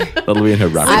 That'll be in her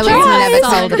wrap. I was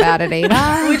never told about it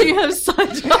either. Would you have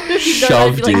signed up if you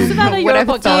Shoved like, in. Savannah, you're Would a have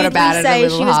podcast? thought about it a say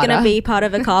little she was going to harder. be part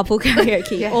of a carpool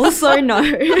karaoke. Yes. Also, no.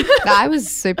 I was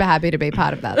super happy to be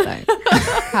part of that though.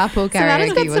 Carpool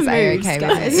Savannah's got karaoke was some moves, okay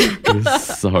guys. with me. It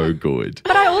was so good.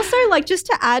 But I also just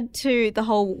to add to the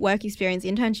whole work experience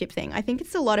internship thing, I think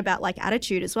it's a lot about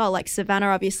attitude as well. Like Savannah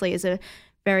obviously is a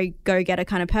very go-getter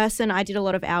kind of person. I did a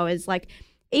lot of hours,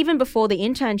 even before the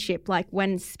internship,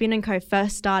 when Spin & Co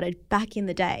first started back in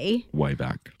the day, Way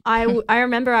back. I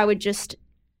remember I would just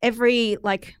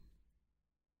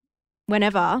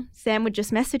whenever Sam would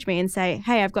just message me and say,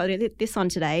 hey, I've got this on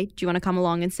today. Do you want to come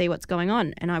along and see what's going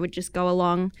on? And I would just go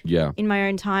along Yeah. in my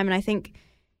own time. And I think,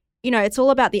 it's all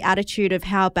about the attitude of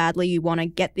how badly you want to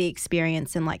get the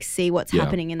experience and see what's Yeah.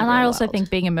 happening in the And real I also world.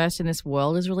 think being immersed in this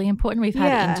world is really important. We've had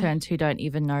Yeah. interns who don't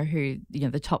even know who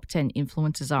the top 10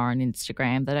 influencers are on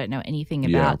Instagram. They don't know anything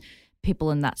Yeah. about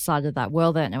people in that side of that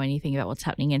world. They don't know anything about what's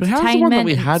happening in But entertainment. how's the one that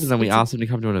we had It's- and then we it's a- asked them to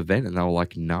come to an event and they were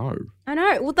like, no. I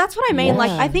know. Well, that's what I mean.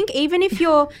 Yeah. I think even if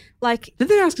you're Did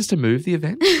they ask us to move the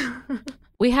event?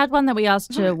 We had one that we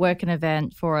asked to work an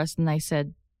event for us and they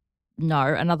said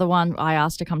no. Another one I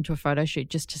asked to come to a photo shoot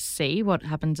just to see what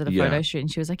happens at a Yeah. photo shoot.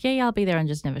 And she was like, yeah, I'll be there, and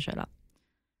just never showed up.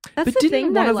 that's But the didn't thing,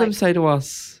 one though. of them say to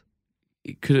us,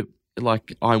 could it,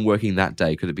 I'm working that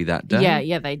day, could it be that day?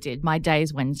 Yeah, they did. My day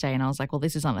is Wednesday, and I was like, well,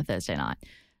 this is on a Thursday night.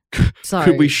 So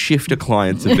Could we shift a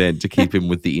client's event to keep him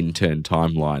with the intern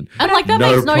timeline? And that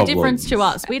No makes no difference to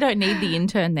problems. us. We don't need the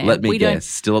intern there. Let me we guess,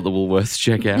 still at the Woolworths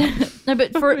checkout? No,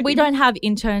 but we don't have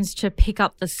interns to pick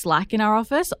up the slack in our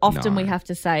office. Often No. we have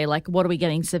to say, what are we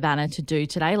getting Savannah to do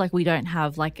today? We don't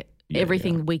have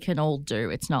everything we can all do.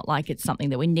 It's not like it's something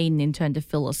that we need an intern to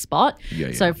fill a spot.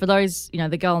 So for those,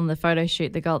 the girl on the photo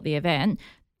shoot, the girl at the event,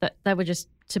 that they were just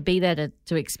to be there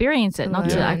to experience it, not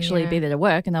to actually be there to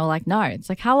work. And they were like, no. It's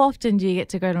like, how often do you get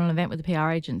to go to an event with a PR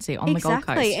agency on the Gold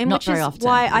Coast? And not which very is often.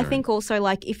 why I think also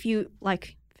like if you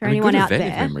like for And anyone a good out event,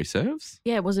 there. if memory serves.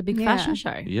 Yeah, it was a big fashion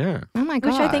show. Yeah. Oh my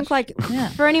gosh. Which I think like Yeah.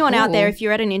 for anyone out there, Cool. if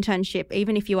you're at an internship,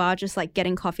 even if you are just like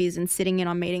getting coffees and sitting in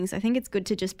on meetings, I think it's good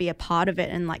to just be a part of it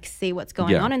and like see what's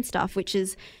going on and stuff, which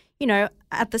is,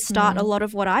 at the start, a lot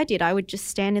of what I did, I would just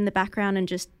stand in the background and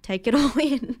just take it all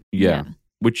in. Yeah.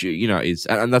 Which, is,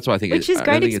 and that's why I think Which is I don't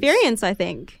great think it's- experience, I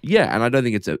think. Yeah, and I don't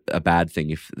think it's a bad thing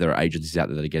if there are agencies out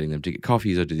there that are getting them to get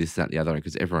coffees or do this, that, the other,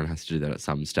 because everyone has to do that at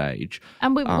some stage.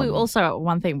 And we also,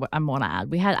 one thing I want to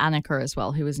add, we had Annika as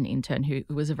well, who was an intern, who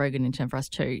was a very good intern for us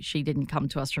too. She didn't come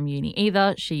to us from uni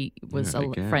either. She was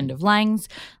a friend of Lang's.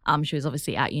 She was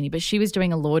obviously at uni, but she was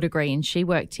doing a law degree and she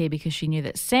worked here because she knew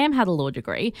that Sam had a law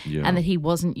degree and that he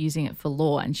wasn't using it for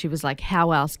law. And she was like, how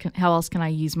else can I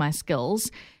use my skills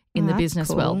in the business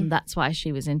world? And that's why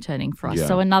she was interning for us. Yeah.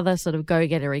 So another sort of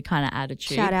go-gettery kind of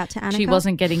attitude. Shout out to Annika. She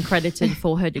wasn't getting credited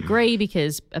for her degree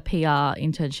because a PR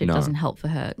internship doesn't help for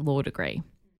her law degree.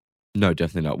 No,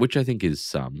 definitely not, which I think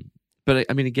is but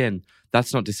I mean, again,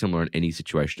 that's not dissimilar in any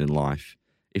situation in life.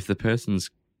 If the person's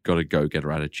got a go-getter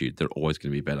attitude, they're always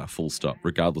going to be better, full stop,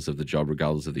 regardless of the job,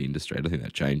 regardless of the industry. I don't think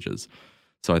that changes.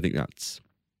 So I think that's,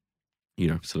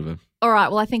 sort of a... All right.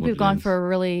 Well, I think What we've it gone is. for a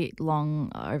really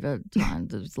long overtime.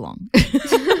 It was long.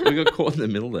 We got caught in the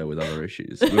middle there with other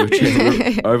issues. We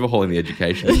were overhauling the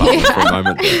education department for a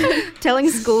moment there. Telling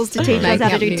schools to teach us how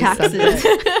to do taxes.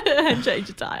 And change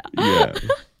a tire. Yeah.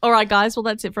 All right, guys. Well,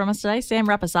 that's it from us today. Sam,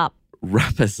 wrap us up.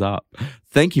 Wrap us up.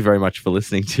 Thank you very much for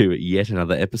listening to yet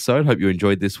another episode. Hope you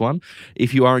enjoyed this one.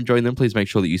 If you are enjoying them, please make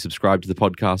sure that you subscribe to the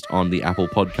podcast on the Apple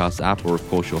Podcasts app or, of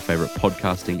course, your favorite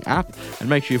podcasting app. And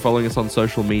make sure you're following us on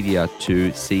social media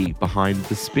to see Behind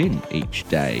the Spin each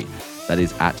day. That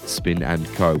is at Spin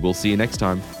 & Co. We'll see you next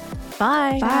time.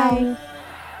 Bye. Bye.